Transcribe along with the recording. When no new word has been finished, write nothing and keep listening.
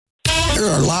There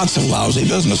are lots of lousy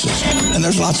businesses, and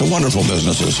there's lots of wonderful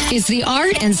businesses. It's the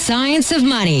art and science of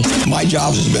money. My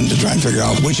job has been to try and figure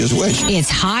out which is which. It's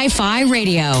Hi-Fi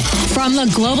Radio from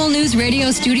the Global News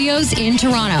Radio studios in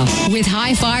Toronto. With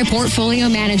Hi-Fi portfolio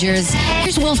managers,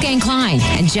 here's Wolfgang Klein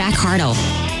and Jack Hartle.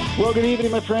 Well, good evening,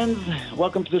 my friends.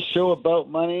 Welcome to the show about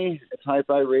money. It's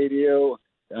Hi-Fi Radio.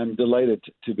 I'm delighted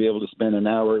to be able to spend an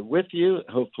hour with you.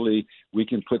 Hopefully, we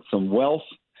can put some wealth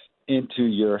into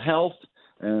your health,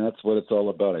 and that's what it's all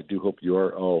about. I do hope you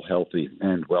are all healthy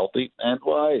and wealthy and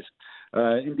wise.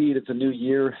 Indeed, it's a new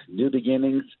year, new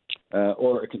beginnings,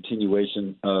 or a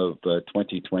continuation of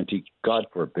 2020. God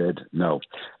forbid, no.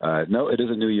 No, it is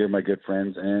a new year, my good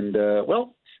friends, and,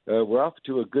 we're off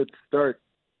to a good start.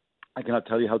 I cannot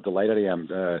tell you how delighted I am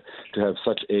to have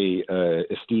such a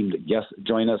esteemed guest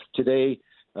join us today.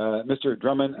 Mr.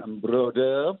 Drummond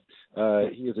Brodeur.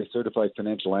 He is a certified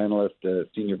financial analyst,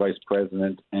 senior vice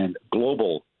president, and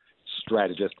global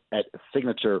strategist at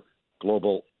Signature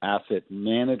Global Asset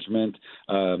Management.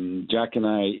 Jack and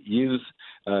I use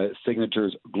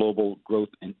Signature's Global Growth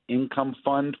and Income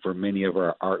Fund for many of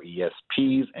our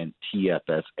RESPs and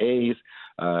TFSAs.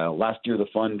 Last year, the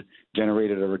fund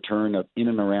generated a return of in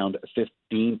and around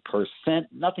 15%.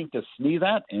 Nothing to sneeze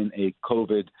at in a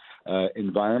COVID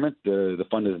environment. The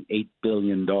fund is an $8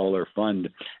 billion fund,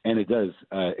 and it does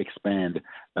expand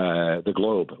the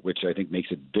globe, which I think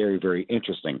makes it very, very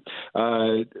interesting.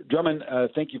 Drummond,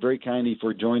 thank you very kindly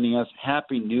for joining us.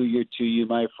 Happy New Year to you,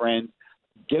 my friend.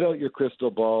 Get out your crystal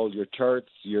ball, your charts,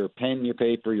 your pen, your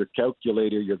paper, your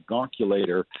calculator, your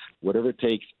gonculator, whatever it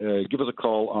takes. Give us a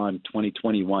call on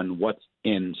 2021. What's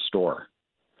in store?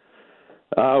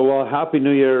 Well, Happy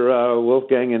New Year,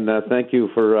 Wolfgang, and thank you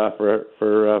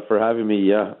for having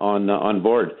me on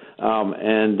board.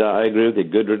 And I agree with you.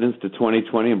 Good riddance to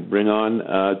 2020 and bring on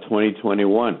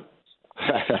 2021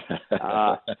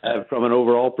 from an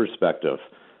overall perspective.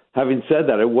 Having said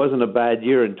that, it wasn't a bad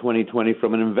year in 2020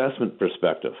 from an investment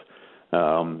perspective.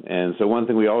 And so one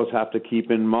thing we always have to keep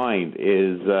in mind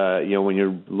is, when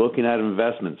you're looking at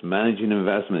investments, managing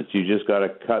investments, you just got to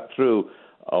cut through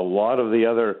a lot of the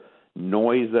other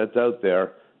noise that's out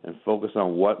there and focus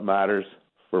on what matters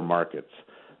for markets.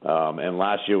 And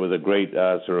last year was a great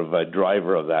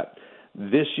driver of that.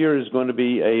 This year is going to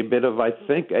be a bit of, I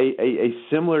think, a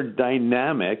similar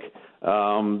dynamic,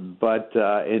 but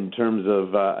in terms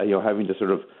of having to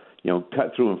sort of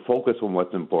cut through and focus on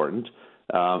what's important.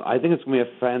 I think it's going to be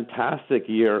a fantastic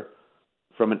year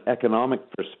from an economic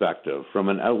perspective, from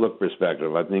an outlook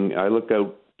perspective. I think I look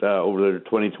out over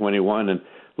 2021 and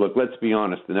look, let's be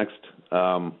honest, the next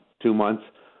 2 months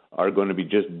are going to be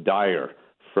just dire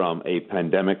from a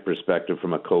pandemic perspective,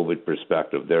 from a COVID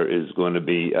perspective. There is going to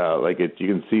be, you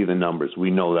can see the numbers.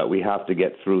 We know that we have to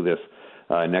get through this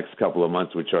next couple of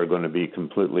months, which are going to be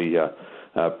completely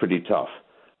pretty tough.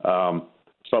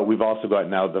 But we've also got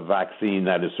now the vaccine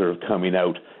that is sort of coming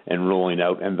out and rolling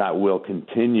out, and that will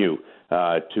continue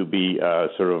to be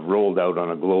sort of rolled out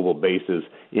on a global basis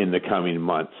in the coming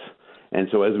months. And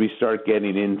so as we start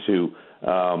getting into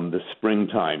the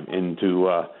springtime, into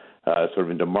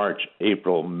into March,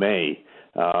 April, May,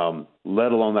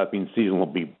 let alone that being season will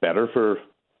be better for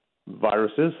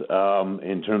viruses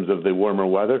in terms of the warmer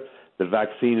weather, the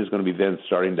vaccine is going to be then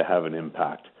starting to have an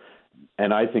impact.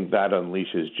 And I think that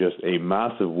unleashes just a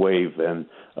massive wave then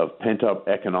of pent-up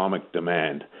economic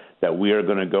demand that we are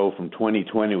going to go from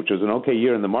 2020, which was an okay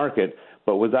year in the market,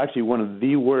 but was actually one of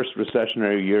the worst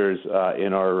recessionary years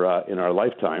in our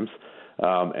lifetimes.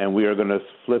 And we are going to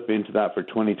flip into that for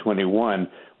 2021,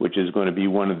 which is going to be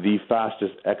one of the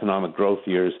fastest economic growth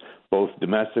years, both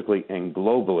domestically and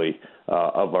globally,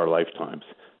 of our lifetimes.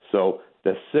 So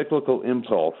the cyclical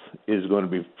impulse is going to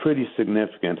be pretty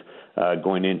significant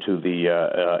going into the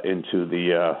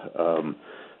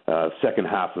second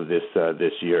half of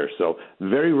this year. So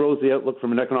very rosy outlook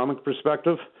from an economic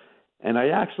perspective, and I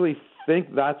actually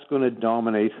think that's going to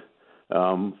dominate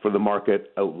for the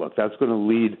market outlook. That's going to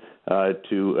lead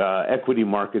to equity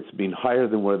markets being higher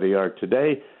than where they are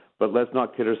today. But let's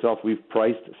not kid ourselves. We've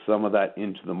priced some of that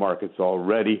into the markets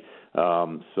already.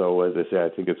 So as I say, I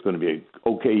think it's going to be an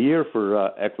okay year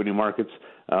for equity markets.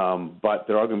 But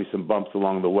there are going to be some bumps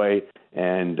along the way,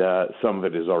 and some of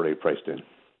it is already priced in.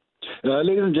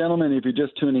 Ladies and gentlemen, if you're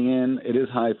just tuning in, it is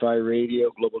Hi-Fi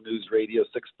Radio, Global News Radio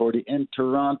 640 in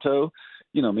Toronto.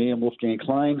 You know me, I'm Wolfgang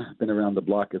Klein. I've been around the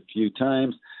block a few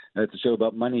times. It's a show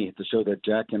about money. It's a show that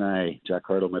Jack and I, Jack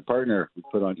Hartle, my partner, we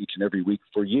put on each and every week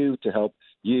for you to help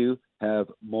you have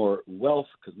more wealth,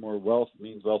 because more wealth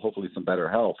means, well, hopefully some better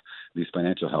health, at least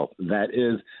financial health. That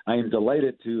is, I am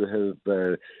delighted to have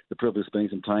the privilege of spending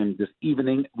some time this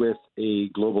evening with a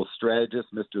global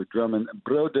strategist, Mr. Drummond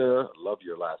Brodeur. Love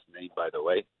your last name, by the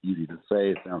way. Easy to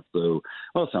say. It sounds so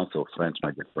French,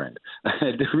 my good friend.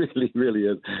 It really, really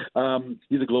is.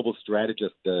 He's a global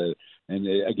strategist. And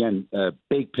again,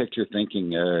 big picture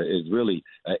thinking is really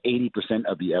 80%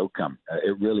 of the outcome.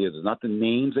 It really is. It's not the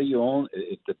names that you own.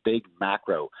 It's the big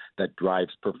macro that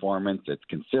drives performance. It's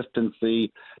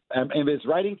consistency. And it's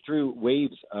riding through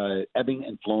waves, ebbing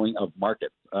and flowing of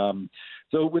markets.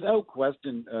 So without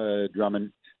question,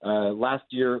 Drummond, last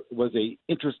year was an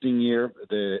interesting year.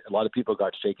 A lot of people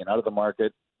got shaken out of the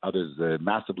market. Others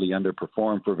massively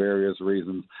underperformed for various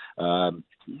reasons.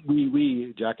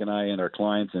 We, Jack and I, and our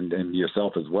clients, and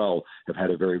yourself as well, have had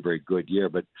a very, very good year.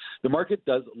 But the market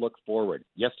does look forward.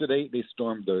 Yesterday, they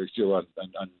stormed on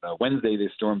Wednesday, they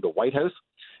stormed the White House,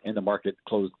 and the market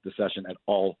closed the session at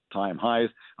all-time highs.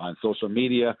 On social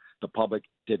media, the public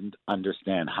didn't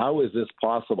understand. How is this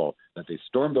possible that they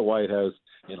stormed the White House,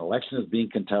 an election is being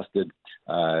contested,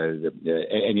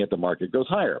 and yet the market goes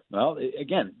higher? Well,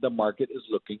 again, the market is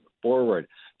looking forward.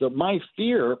 So my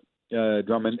fear,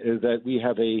 Drummond, is that we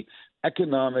have a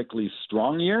economically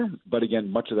strong year, but again,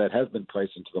 much of that has been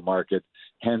priced into the market,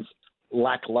 hence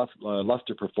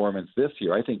lackluster performance this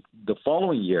year. I think the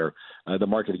following year, the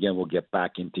market again will get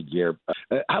back into gear.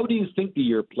 How do you think the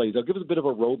year plays out? Give us a bit of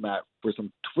a roadmap for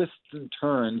some twists and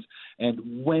turns,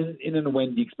 and when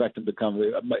do you expect them to come?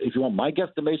 If you want my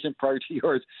guesstimation prior to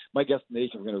yours, my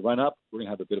guesstimation, we're going to run up. We're going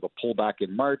to have a bit of a pullback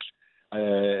in March. Then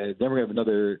we're going to have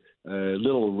another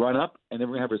little run up, and then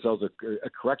we're going to have ourselves a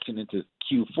correction into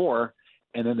Q4.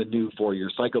 And then the new 4-year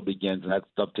cycle begins, and that's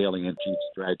dovetailing in chief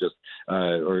strategist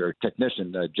or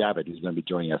technician Javed, who's going to be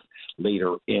joining us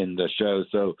later in the show.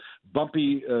 So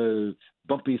bumpy,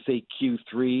 say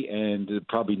Q3, and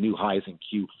probably new highs in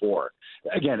Q4.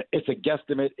 Again, it's a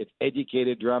guesstimate. It's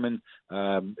educated, Drummond.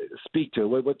 Speak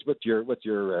to it. What's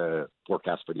your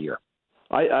forecast for the year?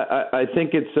 I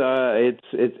think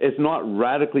it's not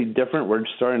radically different. We're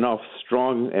starting off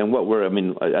strong, and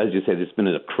as you said, it's been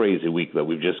a crazy week that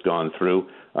we've just gone through.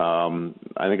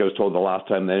 I think I was told the last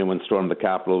time that anyone stormed the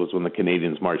Capitol was when the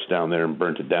Canadians marched down there and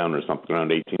burnt it down, or something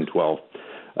around 1812.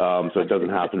 So it doesn't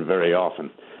happen very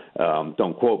often.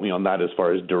 Don't quote me on that as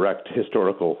far as direct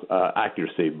historical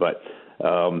accuracy, but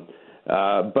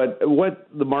what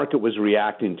the market was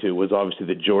reacting to was obviously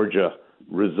the Georgia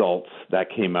results that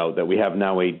came out, that we have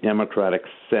now a Democratic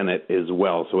Senate as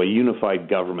well, so a unified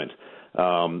government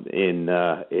in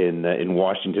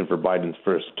Washington for Biden's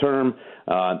first term,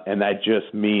 and that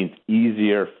just means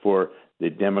easier for the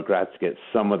Democrats to get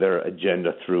some of their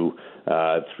agenda through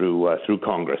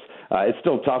Congress. It's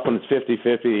still tough when it's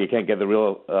 50-50. You can't get the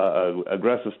real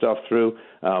aggressive stuff through,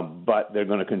 but they're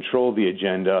going to control the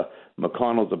agenda.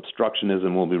 McConnell's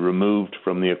obstructionism will be removed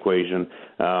from the equation,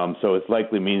 so it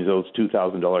likely means those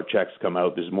 $2,000 checks come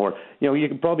out. There's more. You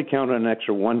can probably count on an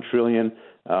extra $1 trillion,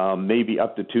 maybe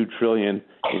up to $2 trillion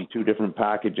in two different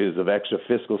packages of extra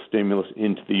fiscal stimulus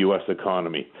into the U.S.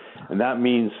 economy, and that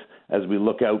means, as we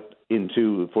look out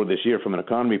for this year from an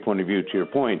economy point of view, to your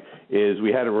point, is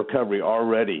we had a recovery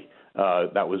already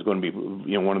that was going to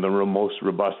be one of the most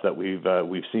robust that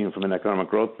we've seen from an economic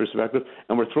growth perspective,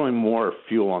 and we're throwing more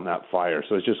fuel on that fire.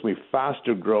 So it's just going to be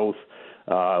faster growth,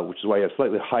 which is why you have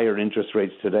slightly higher interest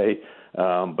rates today,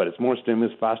 but it's more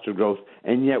stimulus, faster growth,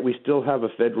 and yet we still have a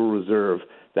Federal Reserve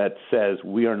that says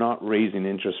we are not raising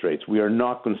interest rates. We are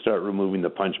not going to start removing the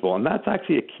punch bowl. And that's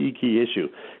actually a key issue,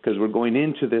 because we're going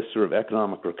into this sort of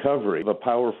economic recovery, a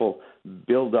powerful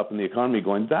build-up in the economy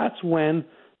going. That's when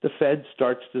the Fed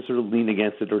starts to sort of lean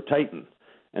against it or tighten.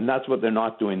 And that's what they're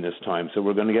not doing this time. So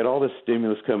we're going to get all this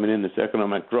stimulus coming in, this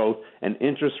economic growth, and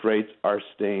interest rates are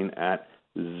staying at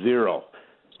zero.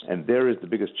 And there is the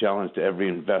biggest challenge to every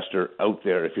investor out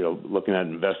there if you're looking at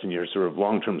investing your sort of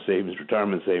long-term savings,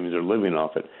 retirement savings, or living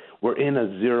off it. We're in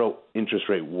a zero interest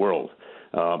rate world.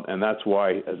 And that's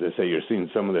why, as I say, you're seeing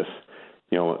some of this,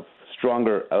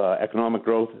 stronger economic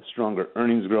growth, stronger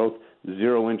earnings growth,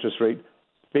 zero interest rate,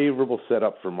 favorable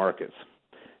setup for markets.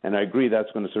 And I agree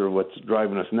that's going to sort of what's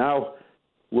driving us now.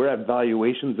 We're at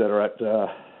valuations that are at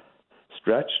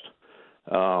stretched.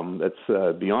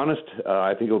 Let's be honest.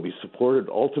 I think it will be supported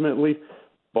ultimately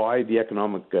by the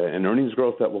economic and earnings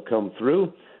growth that will come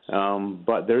through.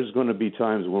 But there's going to be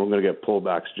times when we're going to get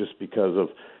pullbacks just because of,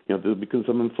 there'll be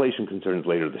some inflation concerns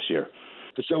later this year.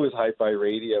 The show is Hi-Fi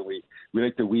Radio. We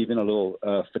like to weave in a little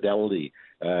fidelity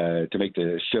to make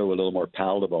the show a little more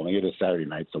palatable. And it is Saturday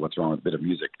night, so what's wrong with a bit of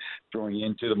music throwing you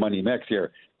into the money mix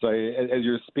here? So as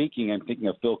you're speaking, I'm thinking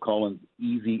of Phil Collins'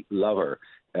 Easy Lover,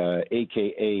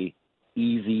 a.k.a.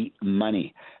 Easy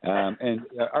Money. And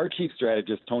our chief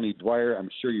strategist, Tony Dwyer, I'm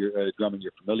sure you're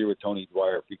familiar with Tony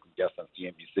Dwyer, frequent guest on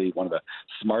CNBC, one of the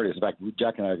smartest, in fact,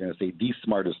 Jack and I are going to say the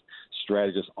smartest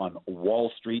strategist on Wall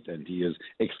Street, and he is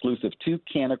exclusive to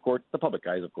Canaccord, the public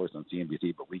guys, of course, on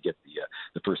CNBC, but we get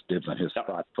the first dibs on his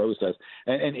thought process.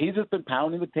 And he's just been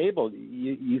pounding the table.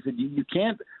 He said you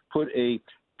can't put a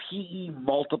PE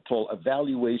multiple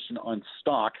evaluation on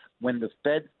stocks when the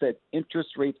Fed said interest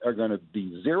rates are going to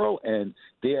be zero and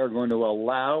they are going to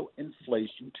allow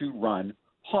inflation to run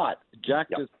hot. Jack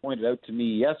just pointed out to me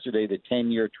yesterday the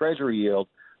 10-year Treasury yield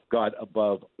got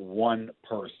above 1%.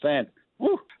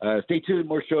 Woo! Stay tuned.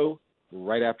 More show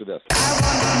right after this.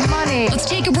 Money. Let's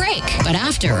take a break. But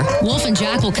after, Wolf and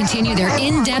Jack will continue their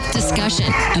in-depth discussion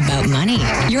about money.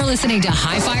 You're listening to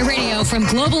Hi-Fi Radio from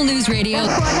Global News Radio,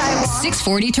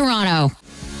 640 Toronto.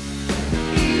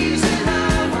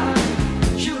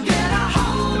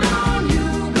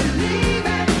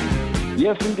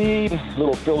 Yes, indeed.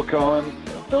 Little Phil Collins.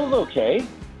 Phil's okay.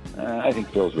 I think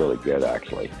Phil's really good,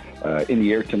 actually. In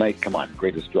the air tonight, come on,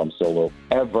 greatest drum solo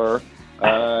ever.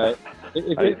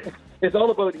 It's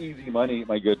all about easy money,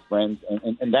 my good friends,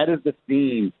 and that is the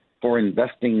theme for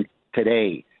investing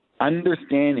today.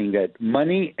 Understanding that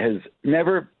money has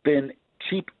never been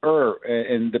cheaper,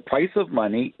 and the price of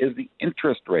money is the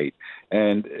interest rate.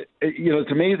 And,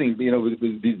 it's amazing, with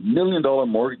these $1 million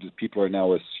mortgages people are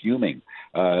now assuming.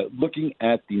 Looking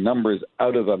at the numbers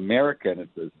out of America, and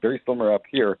it's very similar up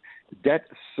here, debt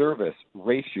service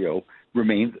ratio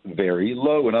remains very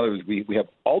low. In other words, we have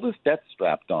all this debt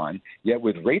strapped on, yet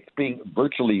with rates being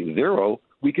virtually zero,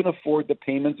 we can afford the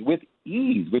payments with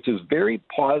ease, which is very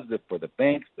positive for the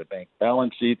banks, the bank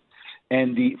balance sheets,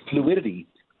 and the fluidity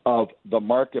of the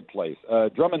marketplace.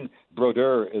 Drummond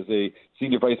Brodeur is a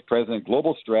Senior Vice President,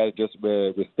 Global Strategist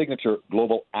with Signature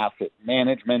Global Asset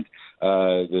Management.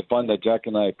 The fund that Jack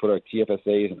and I put our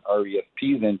TFSAs and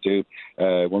RESPs into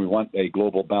when we want a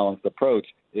global balanced approach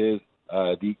is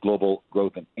the Global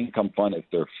Growth and Income Fund. It's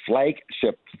their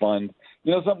flagship fund.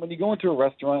 When you go into a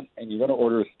restaurant and you're going to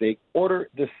order a steak, order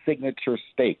the signature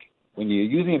steak. When you're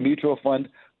using a mutual fund,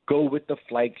 go with the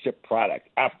flagship product.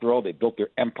 After all, they built their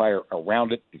empire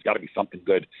around it. There's got to be something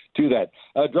good to that.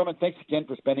 Drummond, thanks again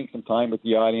for spending some time with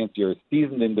the audience. You're a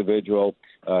seasoned individual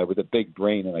with a big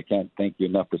brain, and I can't thank you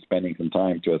enough for spending some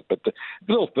time to us. But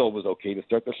Phil was okay to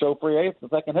start the show for you. It's the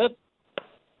second hit.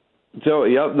 So,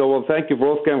 thank you,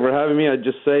 Wolfgang, for having me. I'd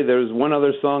just say there's one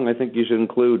other song I think you should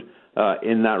include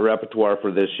in that repertoire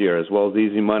for this year, as well as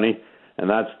Easy Money, and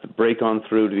that's Break On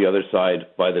Through to the Other Side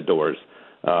by The Doors.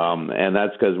 And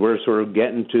that's because we're sort of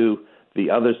getting to the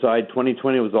other side.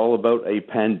 2020 was all about a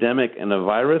pandemic and a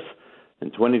virus,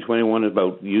 and 2021 is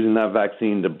about using that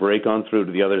vaccine to break on through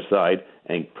to the other side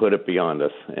and put it beyond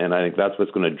us. And I think that's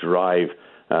what's going to drive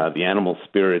the animal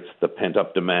spirits, the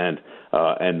pent-up demand,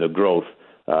 and the growth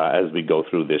as we go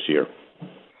through this year.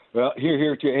 Well,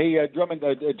 here too. Hey, Drummond,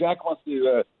 Jack wants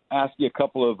to ask you a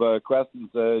couple of questions.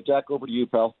 Jack, over to you,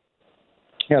 pal.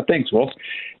 Yeah, thanks, Wolf.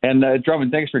 And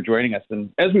Drummond, thanks for joining us.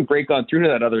 And as we break on through to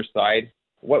that other side,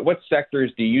 what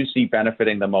sectors do you see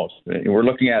benefiting the most? We're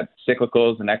looking at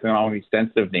cyclicals and economically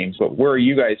sensitive names, but where are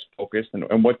you guys focused,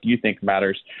 and what do you think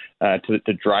matters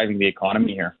to driving the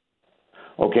economy here?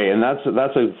 Okay, and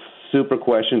that's a super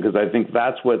question, because I think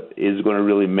that's what is going to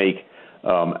really make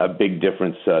a big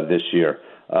difference this year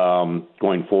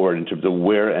going forward in terms of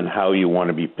where and how you want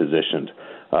to be positioned.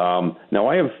 Now,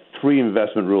 I have three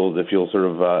investment rules. If you'll sort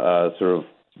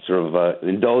of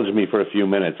indulge me for a few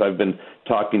minutes, I've been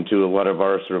talking to a lot of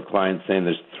our sort of clients saying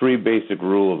there's three basic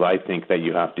rules I think that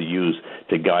you have to use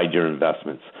to guide your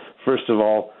investments. First of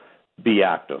all, be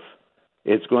active.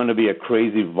 It's going to be a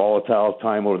crazy, volatile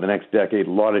time over the next decade.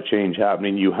 A lot of change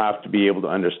happening. You have to be able to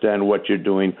understand what you're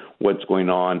doing, what's going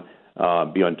on,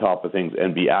 be on top of things,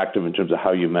 and be active in terms of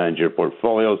how you manage your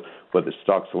portfolios, whether it's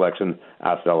stock selection,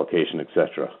 asset allocation,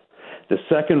 etc. The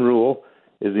second rule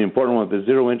is the important one with the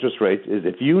zero interest rates, is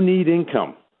if you need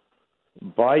income,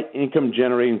 buy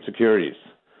income-generating securities.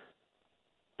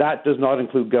 That does not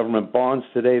include government bonds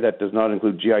today. That does not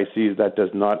include GICs. That does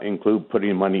not include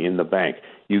putting money in the bank.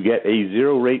 You get a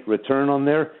zero-rate return on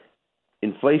there.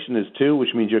 Inflation is 2, which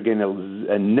means you're getting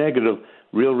a negative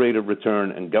real rate of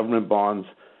return, and government bonds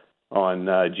on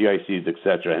GICs,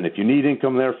 etc. And if you need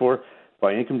income, therefore,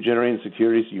 by income-generating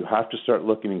securities, you have to start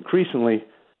looking increasingly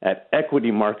at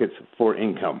equity markets for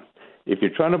income. If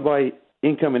you're trying to buy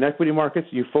income in equity markets,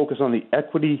 you focus on the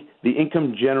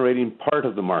income-generating part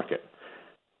of the market.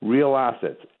 real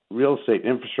assets, real estate,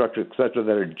 infrastructure, et cetera,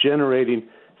 that are generating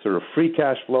sort of free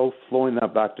cash flow, flowing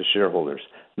that back to shareholders.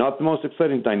 Not the most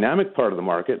exciting dynamic part of the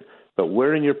market, but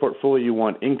where in your portfolio you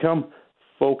want income,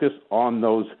 focus on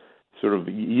those sort of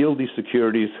yieldy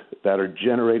securities that are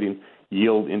generating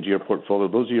yield into your portfolio.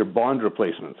 Those are your bond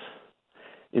replacements.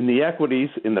 In the equities,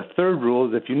 in the third rule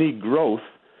is if you need growth,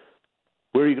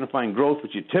 where are you going to find growth,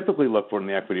 which you typically look for in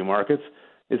the equity markets?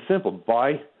 It's simple.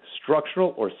 Buy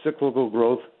structural or cyclical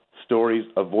growth stories.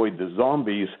 Avoid the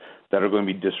zombies that are going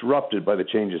to be disrupted by the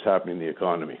changes happening in the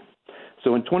economy.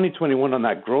 So in 2021, on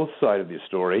that growth side of the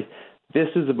story, this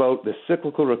is about the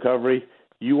cyclical recovery.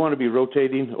 You want to be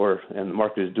rotating, and the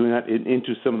market is doing that,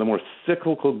 into some of the more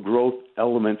cyclical growth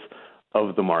elements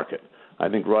of the market. I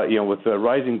think, with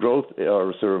rising growth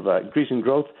or sort of increasing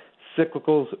growth,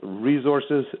 cyclicals,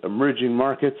 resources, emerging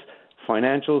markets,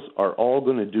 financials are all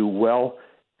going to do well,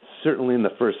 certainly in the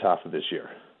first half of this year.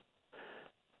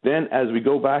 Then as we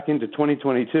go back into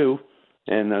 2022,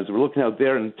 and as we're looking out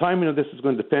there, and the timing of this is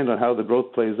going to depend on how the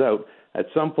growth plays out, at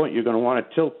some point you're going to want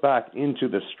to tilt back into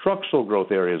the structural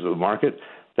growth areas of the market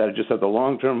that just have the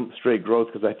long-term straight growth,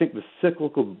 because I think the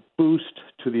cyclical boost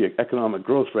to the economic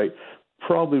growth rate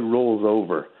probably rolls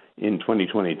over in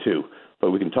 2022.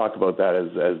 But we can talk about that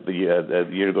as the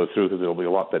year goes through, because there will be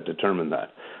a lot that determine that.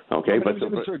 Okay,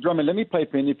 Drummond, let me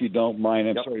pipe in if you don't mind.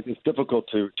 I'm sorry, it's difficult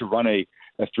to run a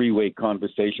three-way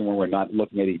conversation when we're not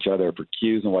looking at each other for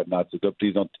cues and whatnot. So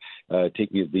please don't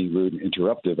take me as being rude and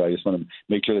interruptive. I just want to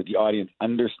make sure that the audience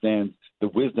understands the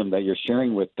wisdom that you're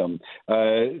sharing with them.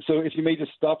 So if you may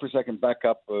just stop for a second, back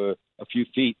up a few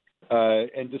feet,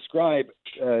 and describe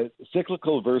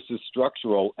cyclical versus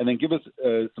structural, and then give us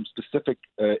some specific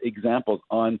examples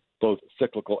on both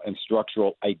cyclical and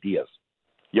structural ideas.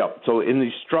 Yeah. So in the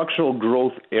structural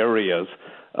growth areas,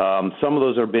 some of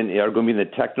those are going to be in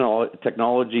the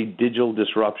technology, digital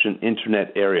disruption,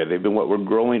 internet area. They've been what we're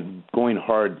going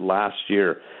hard last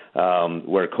year,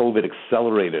 where COVID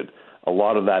accelerated a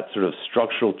lot of that sort of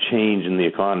structural change in the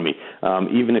economy.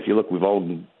 Even if you look, we've all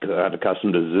got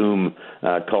accustomed to Zoom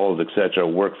calls, et cetera,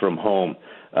 work from home.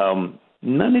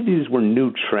 None of these were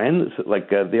new trends.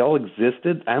 They all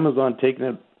existed. Amazon taking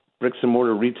out bricks and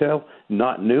mortar retail,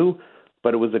 not new,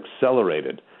 but it was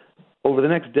accelerated. Over the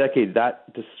next decade,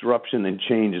 that disruption and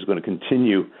change is going to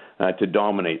continue to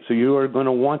dominate. So you are going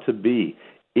to want to be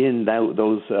in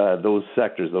those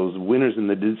sectors, those winners in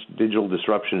the digital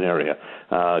disruption area,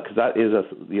 because that is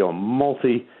a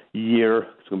multi-year,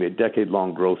 it's going to be a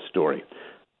decade-long growth story.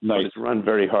 Nice. But it's run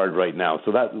very hard right now.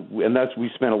 So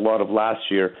we spent a lot of last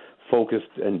year focused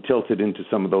and tilted into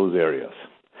some of those areas.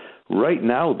 Right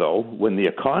now, though, when the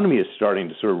economy is starting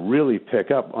to sort of really pick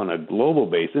up on a global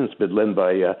basis, it's been led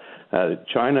by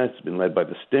China, it's been led by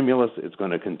the stimulus, it's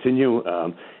going to continue.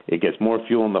 It gets more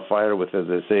fuel in the fire with, as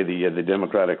I say, the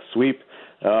democratic sweep.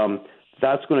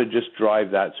 That's going to just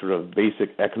drive that sort of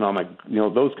basic economic,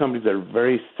 those companies that are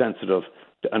very sensitive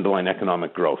to underlying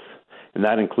economic growth. And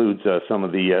that includes some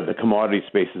of the commodity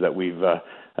spaces that we've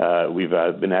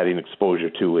been adding exposure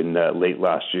to in late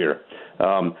last year.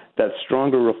 That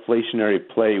stronger reflationary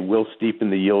play will steepen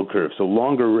the yield curve. So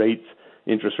longer rates,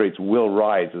 interest rates will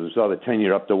rise. As we saw the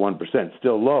 10-year up to 1%,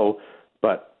 still low,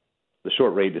 but the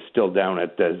short rate is still down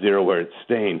at zero where it's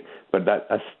staying. But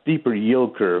a steeper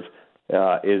yield curve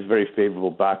is very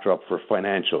favorable backdrop for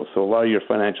financials. So a lot of your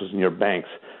financials and your banks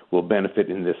will benefit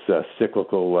in this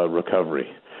cyclical recovery.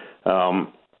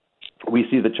 We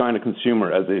see the China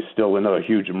consumer as still another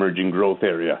huge emerging growth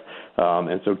area.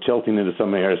 And so tilting into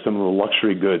some areas, some of the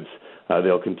luxury goods,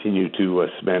 they'll continue to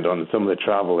spend on some of the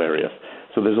travel areas.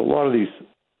 So there's a lot of these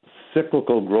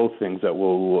cyclical growth things that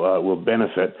will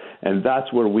benefit, and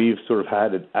that's where we've sort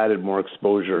of added more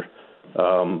exposure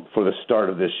for the start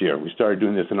of this year. We started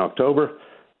doing this in October,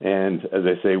 and as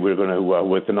I say, we're going to,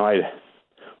 with an eye,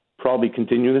 probably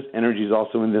continue this. Energy is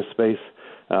also in this space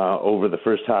over the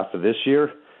first half of this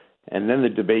year. And then the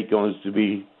debate goes to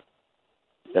be,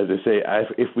 as I say,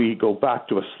 if we go back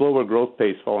to a slower growth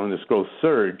pace following this growth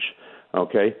surge,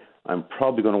 okay, I'm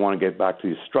probably going to want to get back to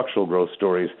these structural growth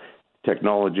stories.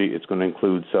 Technology, it's going to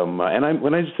include some,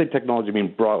 when I just say technology, I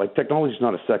mean broad, technology is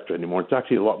not a sector anymore. It's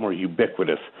actually a lot more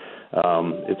ubiquitous.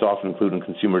 It's often included in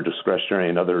consumer discretionary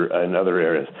and other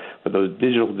areas. But those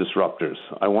digital disruptors,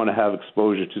 I want to have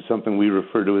exposure to something we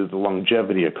refer to as the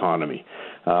longevity economy,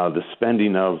 the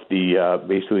spending of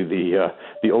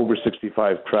the over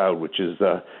 65 crowd, which is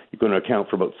going to account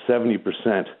for about 70%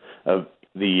 of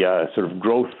the sort of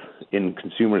growth in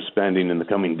consumer spending in the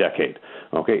coming decade.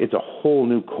 Okay, it's a whole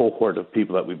new cohort of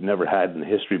people that we've never had in the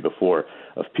history before,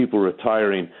 of people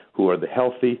retiring who are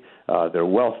healthy, they're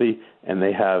wealthy, and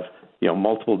they have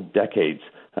multiple decades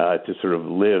to sort of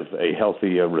live a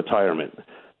healthy retirement.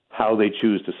 How they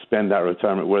choose to spend that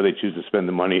retirement, where they choose to spend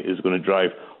the money, is going to drive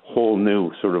whole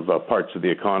new sort of parts of the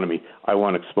economy. I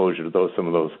want exposure to some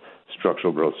of those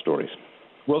structural growth stories.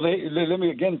 Well, let me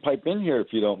again pipe in here, if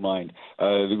you don't mind.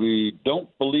 We don't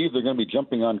believe they're going to be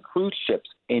jumping on cruise ships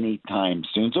anytime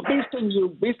soon. So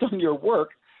based on your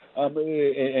work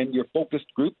and your focused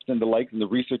groups and the like, and the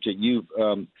research that you've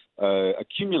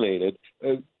accumulated,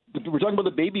 we're talking about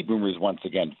the baby boomers once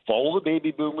again. Follow the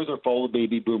baby boomers or follow the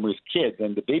baby boomers' kids.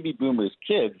 And the baby boomers'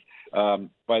 kids,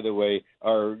 by the way,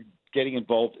 are getting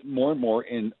involved more and more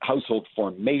in household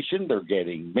formation. They're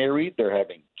getting married. They're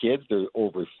having kids. They're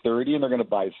over 30, and they're going to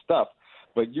buy stuff.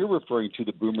 But you're referring to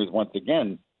the boomers once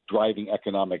again driving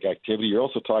economic activity. You're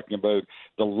also talking about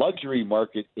the luxury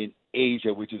market in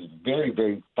Asia, which is very,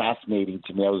 very fascinating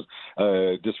to me. I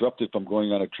was disrupted from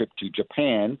going on a trip to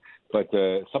Japan, but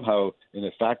somehow in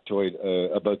a factoid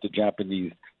about the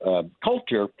Japanese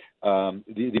culture,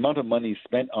 the amount of money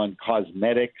spent on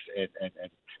cosmetics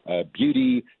and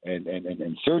beauty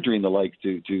and surgery and the like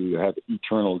to have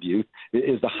eternal youth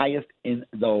is the highest in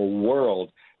the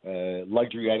world.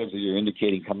 Luxury items that you're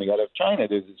indicating coming out of China.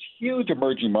 There's this huge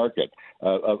emerging market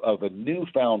of a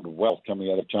newfound wealth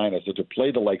coming out of China. So to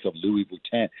play the likes of Louis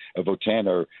Vuitton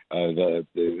or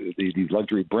these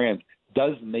luxury brands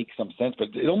does make some sense, but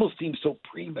it almost seems so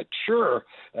premature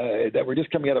that we're just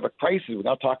coming out of a crisis. We're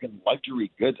now talking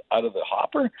luxury goods out of the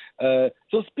hopper.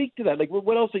 So speak to that. Like,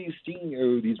 what else are you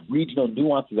seeing, these regional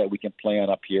nuances that we can play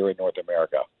on up here in North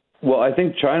America? Well, I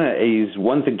think China is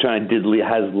one thing. China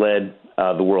has led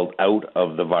the world out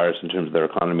of the virus in terms of their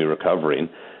economy recovering.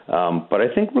 But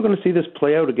I think we're going to see this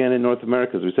play out again in North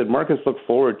America. As we said, markets look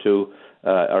forward to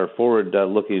our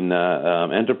forward-looking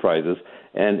enterprises.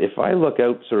 And if I look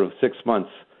out sort of 6 months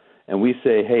and we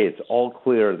say, hey, it's all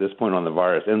clear at this point on the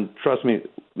virus, and trust me,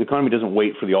 the economy doesn't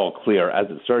wait for the all clear. As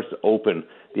it starts to open,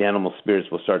 the animal spirits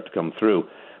will start to come through.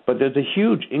 But there's a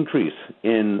huge increase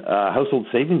in household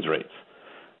savings rates.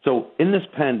 So in this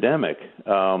pandemic,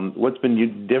 what's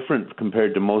been different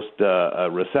compared to most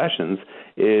recessions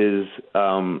is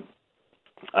an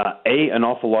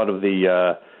awful lot of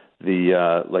the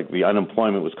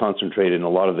unemployment was concentrated in a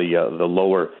lot of the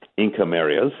lower income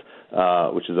areas,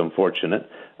 which is unfortunate.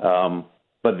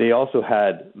 But they also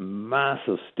had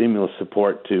massive stimulus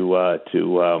support to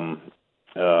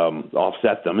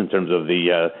offset them in terms of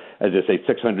the, as I say,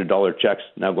 $600 checks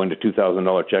now going to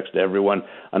 $2,000 checks to everyone,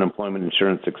 unemployment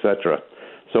insurance, etc.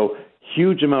 So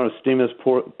huge amount of stimulus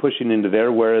pushing into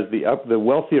there, whereas the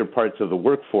wealthier parts of the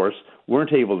workforce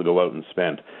weren't able to go out and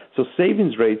spend. So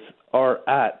savings rates are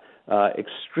at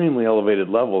extremely elevated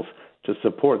levels to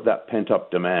support that pent-up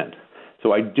demand.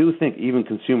 So I do think even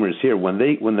consumers here, when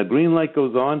the green light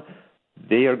goes on,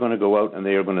 they are going to go out and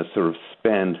they are going to sort of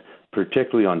spend,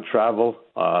 particularly on travel.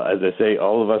 As I say,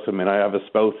 all of us, I mean, I have a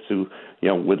spouse who,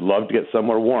 would love to get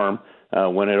somewhere warm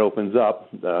when it opens up.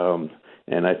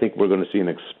 And I think we're going to see an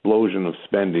explosion of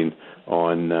spending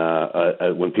on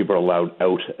when people are allowed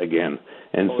out again.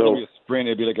 And so sprint,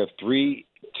 it'd be like a 3,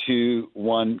 2,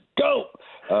 1, go,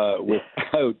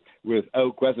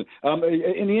 without question.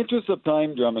 In the interest of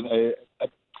time, Drummond,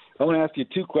 I want to ask you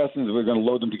two questions. We're going to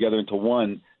load them together into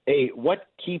one. A, what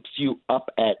keeps you up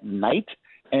at night?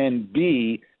 And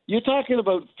B, you're talking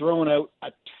about throwing out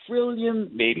 $1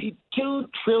 trillion, maybe $2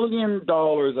 trillion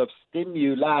of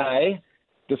stimuli.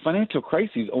 The financial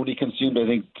crisis only consumed, I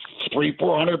think,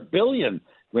 $400 billion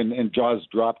when Jaws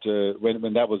dropped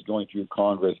when that was going through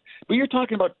Congress. But you're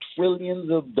talking about trillions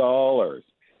of dollars.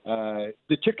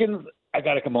 The chickens, I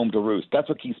got to come home to roost. That's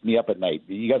what keeps me up at night.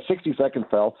 You got 60 seconds,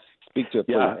 pal. Speak to it.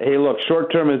 Yeah. Hey, look,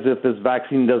 short term is if this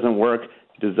vaccine doesn't work,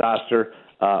 disaster.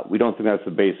 We don't think that's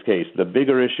the base case. The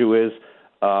bigger issue is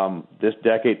this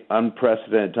decade,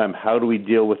 unprecedented time. How do we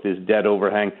deal with this debt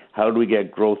overhang? How do we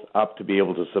get growth up to be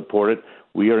able to support it?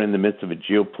 We are in the midst of a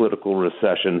geopolitical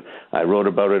recession. I wrote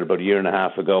about it about a year and a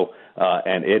half ago,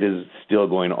 and it is still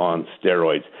going on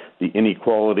steroids. The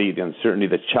inequality, the uncertainty,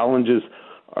 the challenges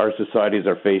our societies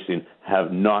are facing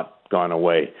have not gone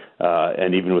away,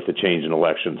 and even with the change in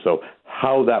election. So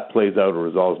how that plays out or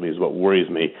resolves me is what worries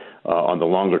me on the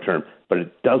longer term. But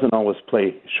it doesn't always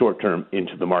play short term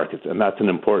into the markets, and that's an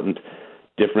important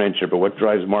differentiator. But what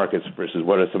drives markets versus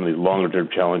what are some of these longer term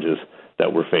challenges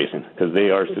that we're facing, because they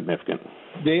are significant.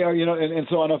 They are, and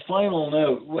so on a final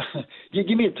note,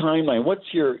 give me a timeline. What's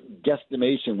your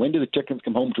guesstimation? When do the chickens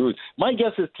come home to roost? My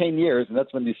guess is 10 years, and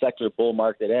that's when the secular bull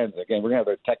market ends. Again, we're going to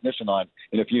have a technician on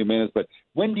in a few minutes, but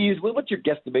what's your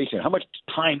guesstimation? How much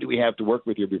time do we have to work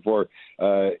with here before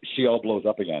she all blows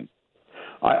up again?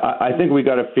 I think we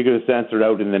got to figure this answer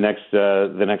out in the next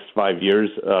 5 years,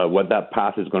 what that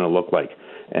path is going to look like.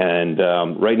 And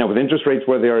right now, with interest rates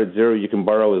where they are at zero, you can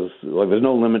borrow there's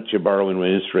no limit to your borrowing when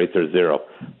interest rates are zero,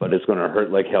 but it's going to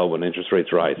hurt like hell when interest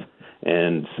rates rise.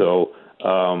 And so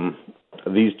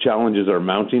these challenges are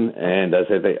mounting. And as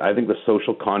I say, I think the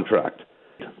social contract.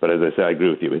 But as I say, I agree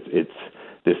with you. It's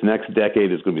this next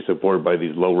decade is going to be supported by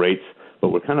these low rates, but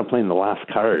we're kind of playing the last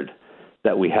card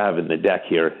that we have in the deck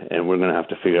here, and we're going to have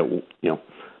to figure out,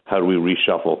 how do we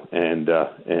reshuffle and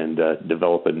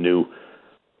develop a new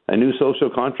social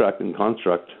contract and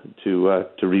construct to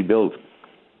rebuild.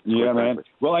 Yeah, man.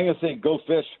 Well, I'm going to say go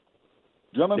fish.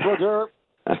 Drummond Brodeur,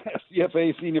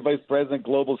 CFA Senior Vice President,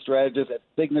 Global Strategist at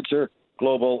Signature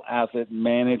Global Asset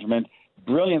Management.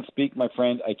 Brilliant speak, my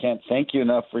friend. I can't thank you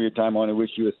enough for your time. I want to wish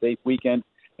you a safe weekend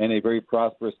and a very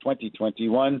prosperous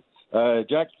 2021.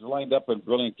 Jack's lined up a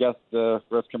brilliant guest for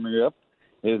us coming up.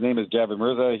 His name is Javid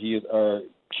Mirza. He is our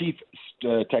chief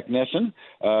technician.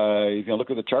 He's going to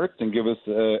look at the charts and give us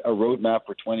a roadmap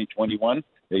for 2021.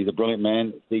 He's a brilliant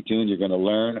man. Stay tuned. You're going to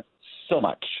learn so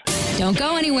much. Don't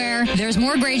go anywhere. There's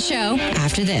more great show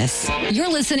after this.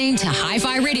 You're listening to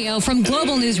Hi-Fi Radio from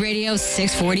Global News Radio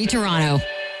 640 Toronto.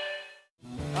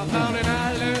 I found an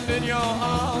island in your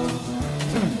arms,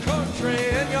 country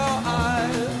in your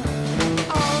eyes.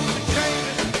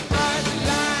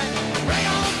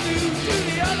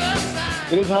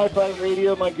 It is Hi-Fi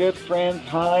Radio, my good friends.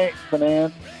 High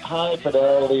finance, high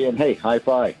fidelity, and hey,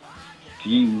 hi-fi to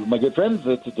you, my good friends.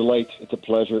 It's a delight. It's a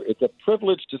pleasure. It's a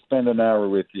privilege to spend an hour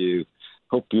with you.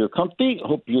 Hope you're comfy.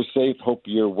 Hope you're safe. Hope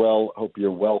you're well. Hope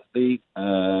you're wealthy.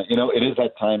 It is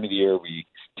that time of the year we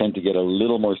tend to get a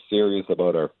little more serious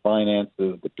about our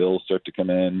finances. The bills start to come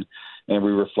in, and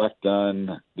we reflect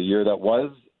on the year that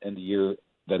was and the year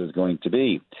that is going to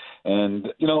be. And,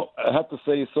 I have to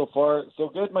say, so far, so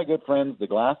good, my good friends. The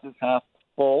glass is half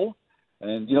full.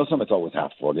 And, some it's always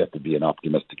half full. You have to be an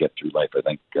optimist to get through life, I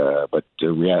think. But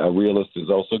a realist is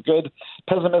also good.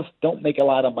 Pessimists don't make a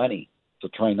lot of money, so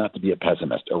try not to be a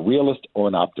pessimist. A realist or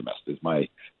an optimist is my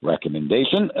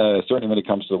recommendation, certainly when it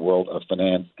comes to the world of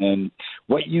finance. And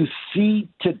what you see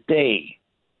today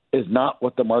is not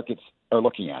what the markets are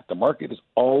looking at. The market is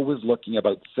always looking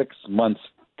about 6 months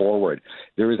forward.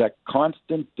 There is a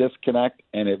constant disconnect,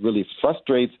 and it really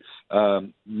frustrates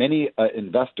many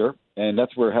investor, and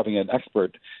that's where having an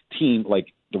expert team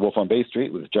like the Wolf on Bay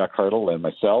Street with Jack Hartle and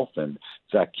myself and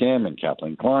Zach Kim and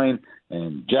Kathleen Klein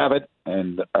and Javid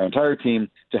and our entire team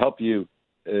to help you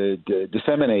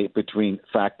disseminate between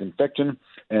fact and fiction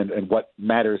and what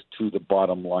matters to the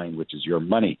bottom line, which is your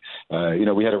money.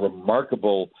 We had a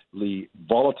remarkably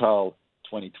volatile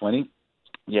 2020.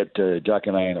 Yet Jack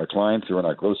and I and our clients who are in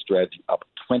our growth strategy up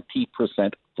 20%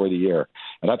 for the year.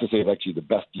 And I have to say it's actually the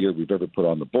best year we've ever put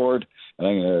on the board. And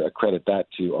I'm going to credit that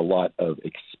to a lot of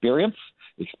experience.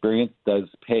 Experience does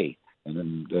pay. And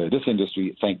in this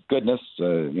industry, thank goodness,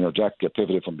 Jack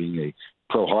pivoted from being a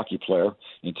pro hockey player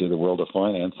into the world of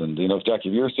finance. And, Jack,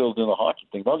 if you're still doing the hockey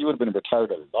thing, well, you would have been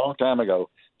retired a long time ago.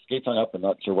 Skates hung up and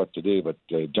not sure what to do, but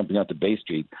jumping out to Bay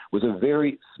Street was a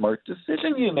very smart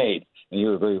decision you made. And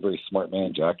you're a very, very smart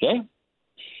man, Jack, eh?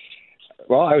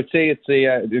 Well, I would say it's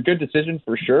a good decision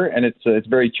for sure, and it's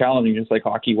very challenging, just like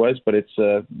hockey was. But it's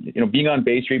being on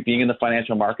Bay Street, being in the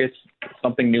financial markets,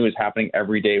 something new is happening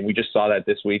every day. We just saw that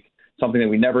this week, something that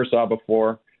we never saw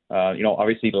before.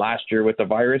 Obviously last year with the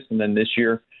virus, and then this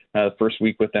year, first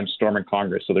week with them storming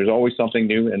Congress. So there's always something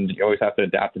new, and you always have to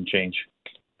adapt and change.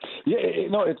 Yeah,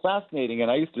 it's fascinating, and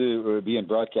I used to be in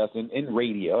broadcasting in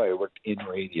radio. I worked in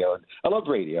radio, and I loved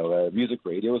radio. Music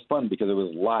radio was fun because it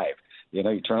was live. You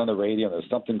turn on the radio, and there's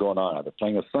something going on. Either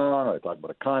playing a song, or talking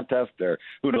about a contest, or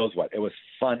who knows what. It was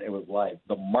fun. It was live.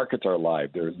 The markets are live.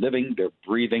 They're living. They're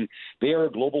breathing. They are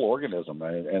a global organism,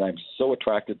 and I'm so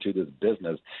attracted to this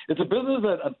business. It's a business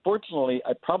that, unfortunately,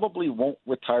 I probably won't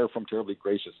retire from terribly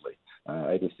graciously.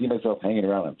 I just see myself hanging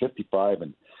around. I'm 55,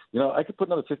 and I could put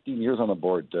another 15 years on the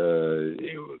board.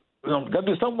 Got to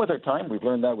do something with our time. We've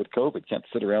learned that with COVID. Can't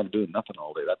sit around doing nothing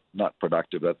all day. That's not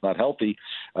productive. That's not healthy.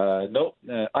 I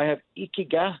have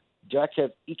Ikiga. Jack has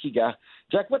Ikiga.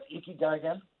 Jack, what's Ikiga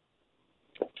again?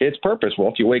 It's purpose. Well,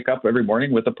 if you wake up every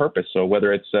morning with a purpose, so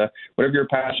whether it's whatever your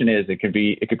passion is, it could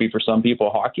be for some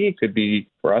people hockey. It could be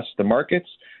for us the markets.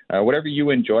 Whatever you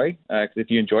enjoy. Because if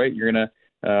you enjoy it, you're gonna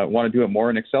want to do it more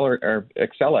and excel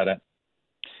at it.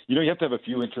 You have to have a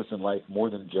few interests in life, more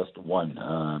than just one.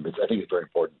 I think it's very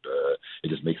important. It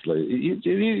just makes life. It's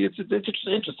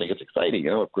interesting. It's exciting.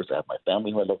 Of course, I have my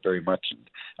family who I love very much, and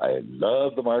I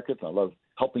love the markets. I love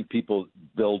helping people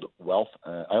build wealth.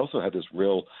 I also have this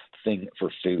real thing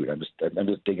for food. I'm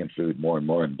just digging food more and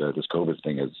more, and this COVID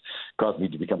thing has caused me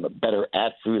to become better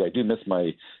at food. I do miss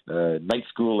my night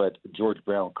school at George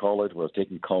Brown College, where I was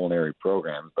taking culinary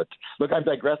programs. But look, I'm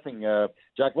digressing.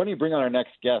 Jack, why don't you bring on our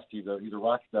next guest? He's a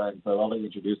rock star, so I'll let you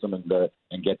introduce him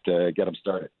and get him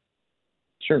started.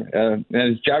 Sure. And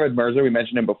it's Javed Mirza. We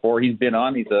mentioned him before. He's been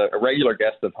on. He's a regular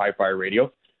guest of Hi-Fi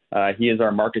Radio. He is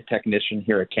our market technician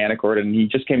here at Canaccord, and he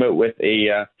just came out with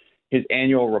his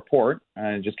annual report,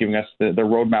 just giving us the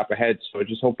roadmap ahead. So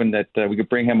just hoping that we could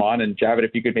bring him on. And Javed,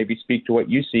 if you could maybe speak to what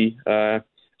you see for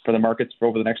the markets for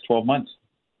over the next 12 months.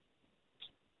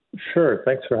 Sure.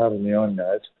 Thanks for having me on,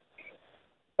 guys.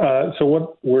 So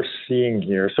what we're seeing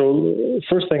here. So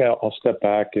first thing I'll step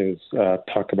back is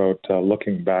talk about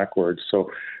looking backwards.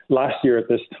 So last year at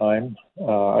this time,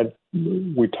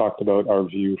 we talked about our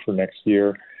view for next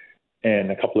year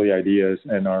and a couple of the ideas,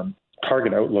 and our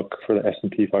target outlook for the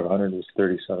S&P 500 was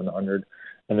 3,700.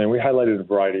 And then we highlighted a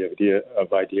variety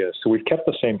of ideas. So we've kept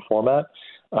the same format.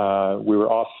 We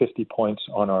were off 50 points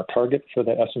on our target for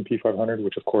the S&P 500,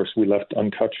 which of course we left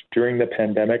untouched during the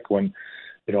pandemic when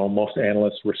most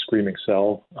analysts were screaming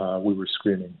sell, we were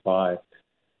screaming buy.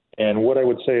 And what I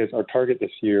would say is our target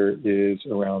this year is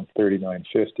around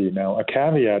 39.50. Now, a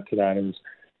caveat to that is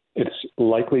it's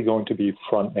likely going to be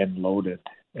front-end loaded.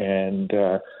 And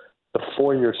the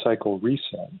 4-year cycle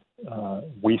reset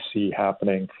we see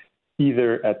happening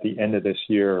either at the end of this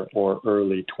year or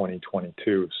early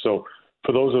 2022. So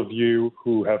for those of you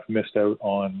who have missed out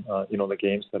on, the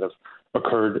gains that have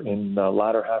occurred in the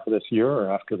latter half of this year or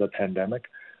after the pandemic,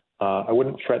 I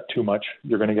wouldn't fret too much.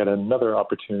 You're going to get another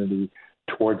opportunity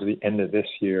towards the end of this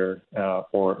year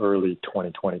or early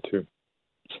 2022.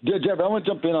 Jeff, I want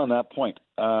to jump in on that point.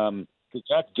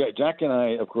 Jack and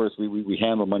I, of course, we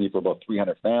handle money for about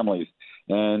 300 families,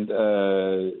 and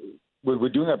we're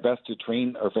doing our best to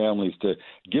train our families to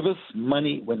give us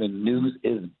money when the news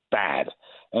is bad.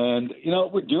 And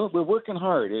we're working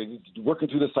hard, working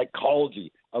through the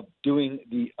psychology of doing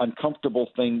the uncomfortable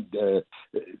thing.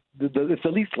 It's the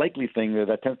least likely thing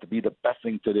that tends to be the best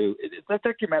thing to do. That's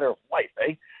actually a matter of life,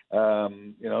 eh?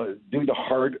 Doing the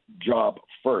hard job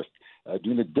first.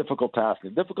 Doing the difficult task. The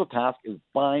difficult task is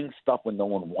buying stuff when no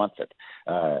one wants it.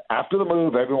 After the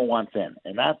move, everyone wants in,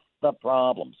 and that's the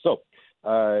problem. So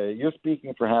you're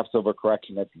speaking perhaps of a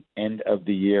correction at the end of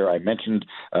the year. I mentioned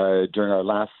during our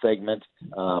last segment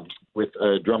with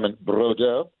Drummond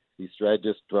Brodeau, the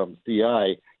strategist from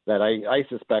CI, that I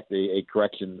suspect a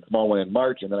correction, small one in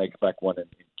March, and then I expect one in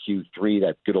Q3,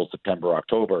 that good old September,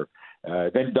 October.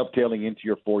 Then dovetailing into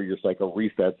your 4-year cycle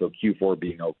reset, so Q4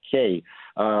 being okay.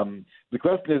 The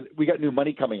question is, we got new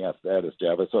money coming at us,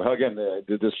 Java. So again,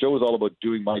 this show is all about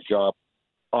doing my job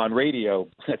on radio.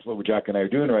 That's what Jack and I are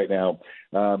doing right now.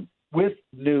 With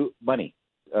new money,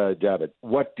 Javed,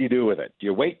 what do you do with it? Do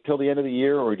you wait till the end of the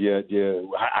year, or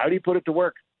how do you put it to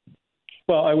work?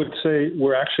 Well, I would say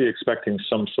we're actually expecting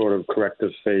some sort of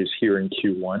corrective phase here in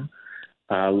Q1.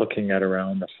 Looking at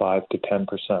around a 5 to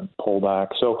 10% pullback.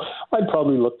 So I'd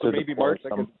probably look to maybe March.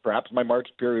 Perhaps my March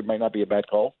period might not be a bad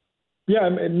call. Yeah,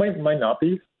 it might not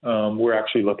be. We're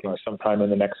actually looking sometime in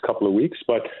the next couple of weeks,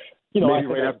 but maybe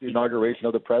right after the inauguration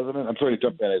of the president. I'm sorry to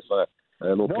jump in. It's a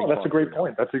little. No, that's a great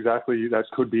point. That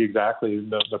could be exactly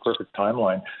the perfect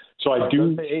timeline. So I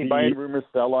do. Buying rumors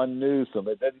sell on news. So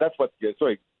that's what.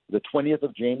 Sorry, the 20th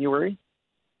of January.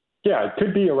 Yeah, it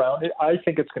could be around it. I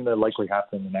think it's going to likely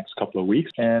happen in the next couple of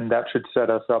weeks, and that should set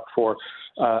us up for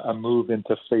a move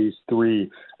into phase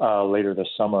 3 later this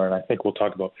summer. And I think we'll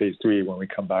talk about phase 3 when we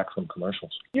come back from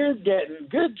commercials. You're getting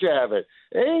good, Javed.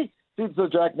 Hey, so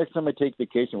Jack, next time I take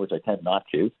vacation, which I tend not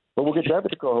to, but we'll get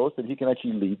Javed to co-host, and he can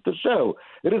actually lead the show.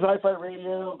 It is Hi-Fi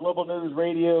Radio, Global News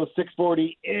Radio,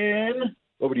 640 in.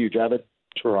 Over to you, Javed.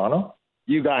 Toronto.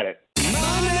 You got it.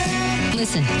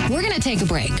 Listen, we're going to take a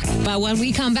break, but when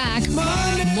we come back,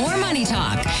 more money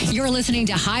talk. You're listening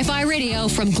to Hi-Fi Radio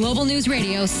from Global News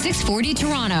Radio, 640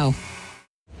 Toronto.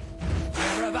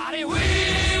 Everybody, we will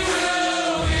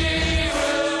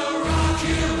rock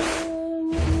you.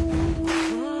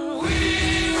 We will rock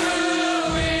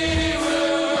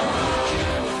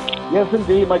you. Yes,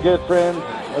 indeed, my good friends.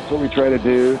 That's what we try to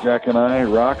do, Jack and I.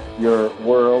 Rock your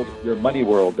world, your money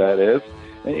world, that is.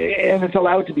 And it's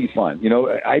allowed to be fun.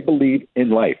 I believe in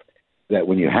life that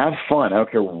when you have fun, I don't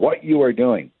care what you are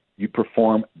doing, you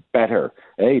perform better.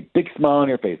 Hey, big smile on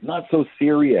your face, not so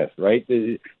serious, right?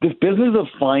 This business of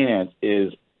finance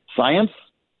is science,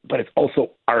 but it's also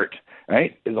art,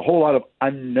 right? There's a whole lot of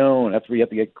unknown. That's where you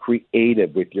have to get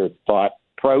creative with your thought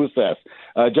process.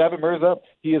 Javed Mirza,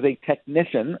 he is a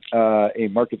technician, a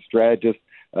market strategist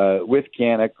with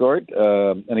Canaccord.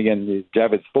 And again,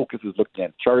 Javid's focus is looking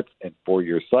at charts and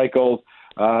 4-year cycles.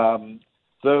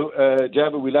 So,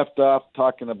 Javid, we left off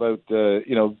talking about,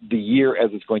 the year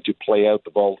as it's going to play out,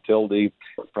 the volatility.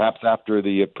 Perhaps after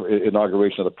the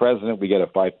inauguration of the president, we get a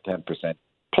 5 to 10%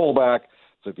 pullback.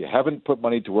 So if you haven't put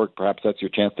money to work, perhaps that's your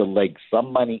chance to leg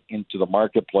some money into the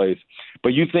marketplace.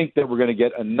 But you think that we're going to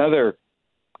get another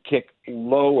kick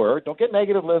lower. Don't get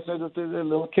negative, listeners. It's a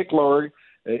little kick lower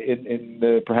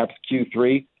in perhaps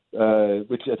Q3,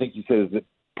 which I think you said is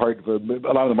part of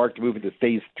allowing the market to move into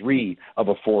phase 3 of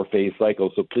a 4-phase cycle.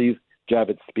 So please,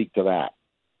 Javid, speak to that.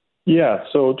 Yeah,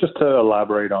 so just to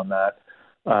elaborate on that,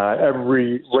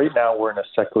 right now we're in a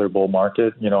secular bull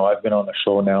market. I've been on the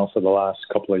show now for the last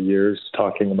couple of years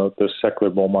talking about this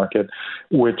secular bull market,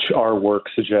 which our work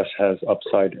suggests has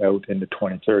upside out into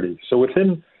 2030. So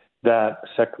within that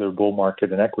secular bull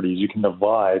market in equities, you can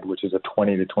divide, which is a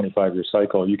 20 to 25 year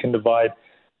cycle, you can divide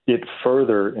it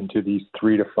further into these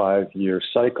 3 to 5 year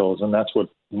cycles, and that's what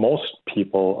most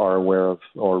people are aware of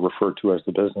or refer to as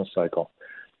the business cycle.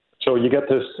 So you get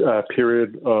this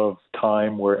period of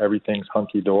time where everything's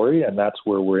hunky-dory, and that's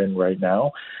where we're in right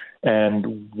now.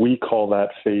 And we call that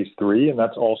phase 3, and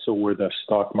that's also where the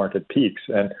stock market peaks.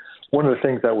 And one of the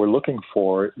things that we're looking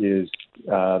for is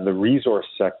the resource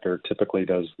sector typically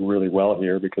does really well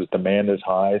here because demand is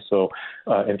high, so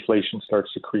inflation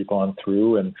starts to creep on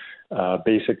through, and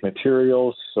basic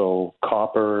materials, so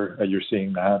copper, you're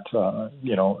seeing that,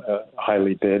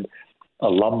 highly bid.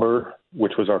 Lumber,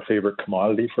 which was our favorite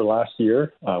commodity for last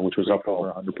year, which was up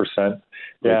over 100%.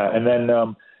 Yeah, and then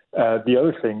the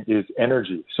other thing is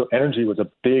energy. So energy was a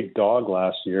big dog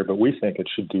last year, but we think it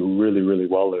should do really, really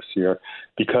well this year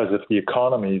because if the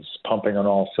economy's pumping on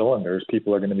all cylinders,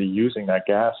 people are going to be using that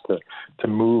gas to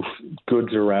move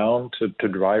goods around, to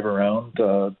drive around.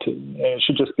 It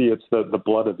should just be it's the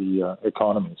blood of the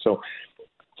economy. So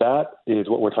that is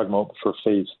what we're talking about for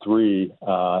phase 3.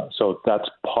 So that's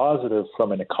positive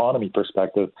from an economy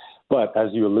perspective. But as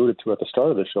you alluded to at the start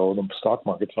of the show, the stock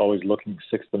market's always looking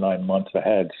 6 to 9 months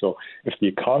ahead. So if the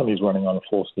economy is running on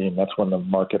full steam, that's when the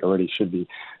market already should be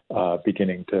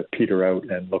beginning to peter out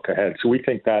and look ahead. So we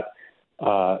think that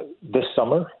this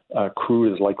summer,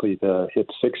 crude is likely to hit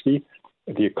 60.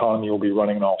 The economy will be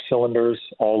running on all cylinders.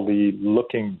 All the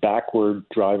looking backward,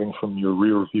 driving from your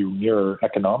rear view mirror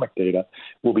economic data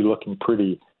will be looking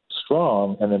pretty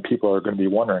strong. And then people are going to be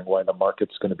wondering why the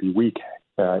market's going to be weak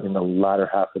in the latter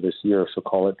half of this year. So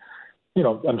call it,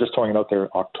 I'm just throwing it out there,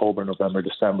 October, November,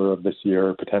 December of this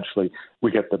year. Potentially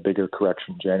we get the bigger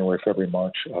correction January, February,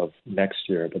 March of next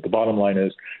year. But the bottom line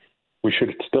is we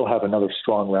should still have another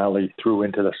strong rally through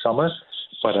into the summer.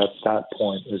 But at that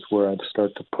point is where I'd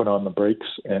start to put on the brakes.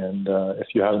 And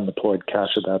if you haven't deployed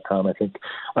cash at that time, I think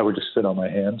I would just sit on my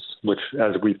hands, which,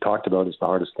 as we've talked about, is the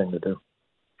hardest thing to do.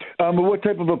 What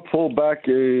type of a pullback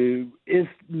is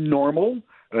normal?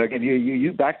 Again,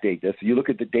 you backdate this. You look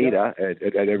at the data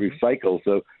at every cycle.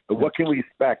 So what can we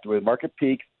expect? With market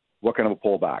peaks, what kind of a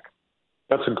pullback?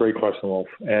 That's a great question, Wolf.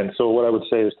 And so what I would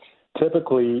say is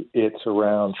typically it's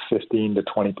around 15 to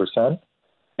 20%.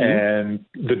 And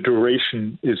the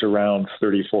duration is around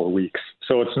 34 weeks.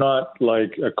 So it's not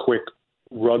like a quick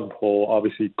rug pull.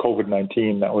 Obviously,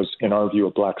 COVID-19, that was, in our view,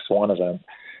 a black swan event.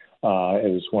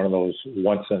 It was one of those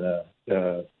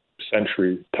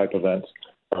once-in-a-century type events.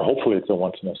 Or hopefully it's a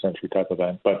once-in-a-century type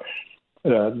event. But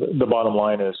the bottom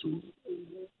line is,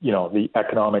 the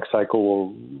economic cycle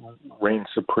will reign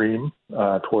supreme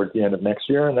towards the end of next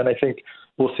year. And then I think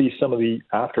we'll see some of the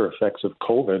after effects of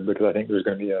COVID because I think there's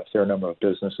going to be a fair number of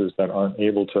businesses that aren't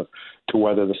able to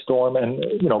weather the storm. And,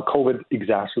 COVID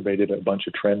exacerbated a bunch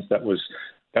of trends that were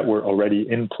already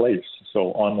in place.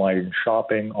 So online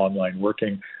shopping, online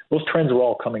working, those trends were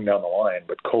all coming down the line,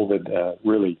 but COVID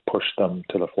really pushed them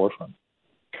to the forefront.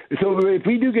 So if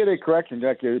we do get a correction,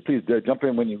 Jack, please jump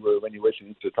in when you wish and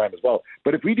into time as well.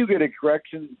 But if we do get a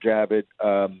correction, Javid,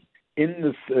 in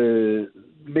this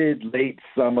mid-late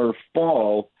summer,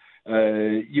 fall,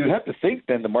 you'd have to think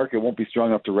then the market won't be strong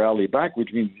enough to rally back,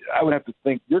 which means I would have to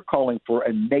think you're calling for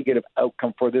a negative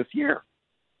outcome for this year.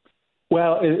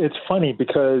 Well, it's funny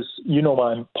because,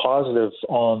 I'm positive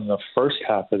on the first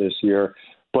half of this year,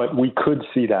 but we could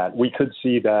see that. We could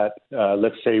see that,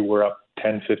 let's say we're up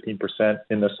 10, 15%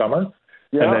 in the summer,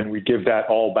 and then we give that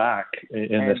all back in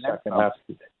the second half.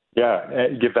 Yeah,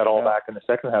 give that all back in the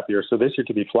second half of the year. So this year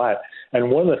could be flat.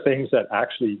 And one of the things that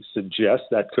actually suggests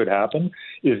that could happen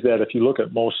is that if you look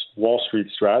at most Wall Street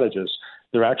strategists,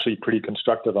 they're actually pretty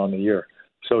constructive on the year.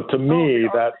 So to me,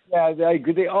 I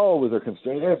agree. They always are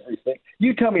constructive. Everything.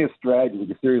 You tell me a strategy with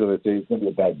a series of it, say it's going to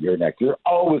be a bad year next year.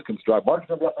 Always constructive. Market's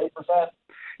going to be up 8%.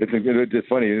 It's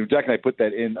funny. Jack and I put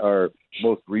that in our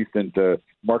most recent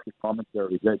market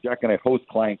commentary. Jack and I host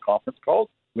client conference calls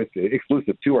with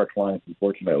exclusive to our clients.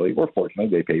 Unfortunately, we're fortunate;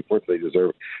 they pay for it. So they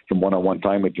deserve some one-on-one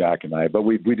time with Jack and I. But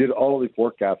we did all of the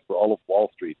forecasts for all of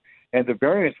Wall Street, and the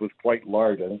variance was quite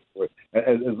large. I think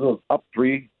as little as up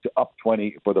 3 to up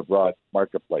 20 for the broad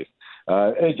marketplace.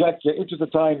 Hey, Jack, interest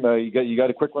of time, you got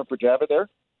a quick one for Javed there?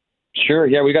 Sure.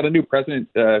 Yeah, we got a new president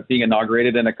being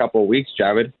inaugurated in a couple of weeks,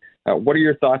 Javed. What are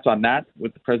your thoughts on that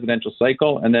with the presidential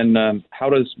cycle? And then how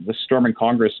does the storm in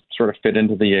Congress sort of fit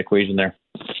into the equation there?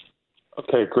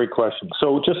 Okay, great question.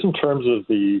 So just in terms of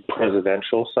the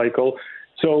presidential cycle,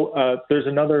 so there's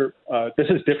another, this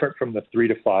is different from the 3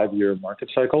 to 5 year market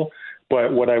cycle.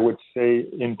 But what I would say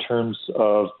in terms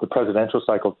of the presidential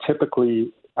cycle,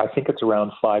 typically, I think it's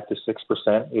around 5 to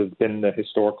 6% has been the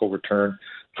historical return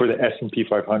for the S&P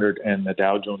 500 and the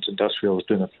Dow Jones Industrials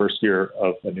during the first year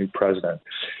of a new president.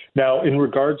 Now, in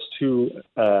regards to,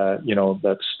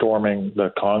 that storming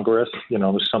the Congress,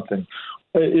 there's something,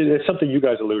 it's something you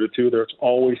guys alluded to. There's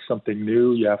always something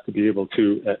new. You have to be able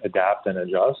to adapt and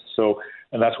adjust.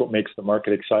 And that's what makes the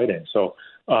market exciting. So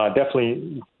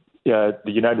definitely, the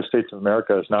United States of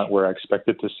America is not where I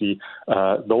expected to see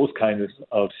those kinds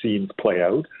of scenes play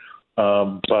out.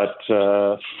 But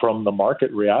from the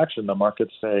market reaction, the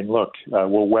market's saying, look,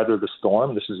 we'll weather the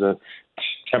storm. This is a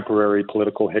temporary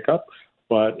political hiccup,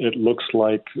 but it looks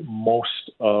like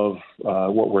most of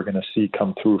what we're going to see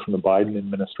come through from the Biden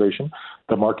administration,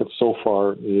 the market so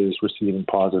far is receiving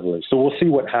positively. So we'll see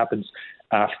what happens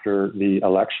after the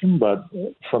election, but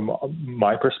from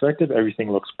my perspective,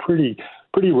 everything looks pretty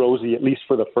rosy, at least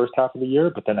for the first half of the year,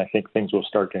 but then I think things will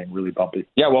start getting really bumpy.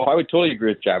 Yeah, well, I would totally agree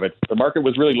with Javed. The market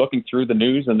was really looking through the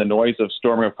news and the noise of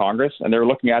storming of Congress, and they were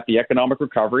looking at the economic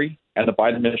recovery and the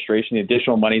Biden administration, the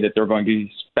additional money that they're going to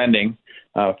be spending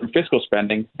through fiscal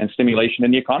spending and stimulation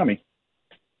in the economy.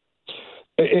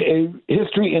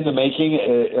 History in the making.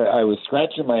 I was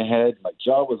scratching my head. My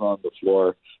jaw was on the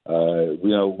floor.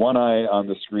 One eye on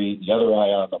the screen, the other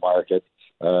eye on the market.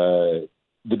 The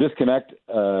disconnect,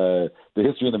 the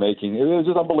history in the making. It was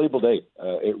just an unbelievable day.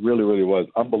 It really, really was.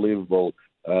 Unbelievable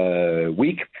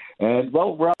week. And,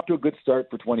 well, we're off to a good start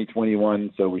for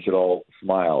 2021, so we should all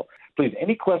smile. Please,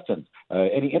 any questions,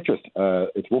 any interest,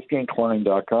 it's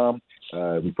wolfgangklein.com.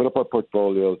 We put up our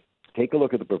portfolios. Take a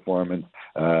look at the performance.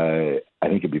 I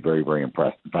think you'll be very, very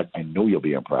impressed. In fact, I know you'll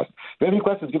be impressed. If you have any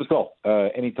questions, give us a call.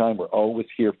 Anytime. We're always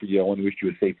here for you. I want to wish you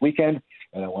a safe weekend,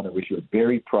 and I want to wish you a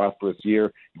very prosperous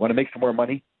year. You want to make some more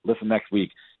money? Listen next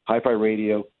week. Hi-Fi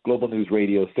Radio, Global News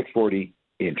Radio, 640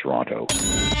 in Toronto.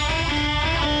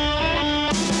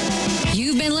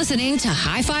 You've been listening to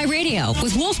Hi-Fi Radio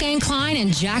with Wolfgang Klein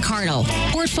and Jack Hartle,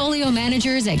 portfolio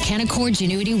managers at Canaccord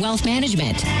Genuity Wealth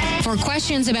Management. For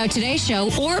questions about today's show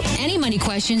or any money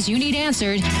questions you need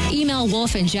answered, email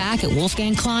Wolf and Jack at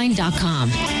wolfgangklein.com.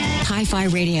 Hi-Fi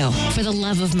Radio, for the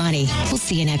love of money. We'll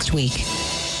see you next week.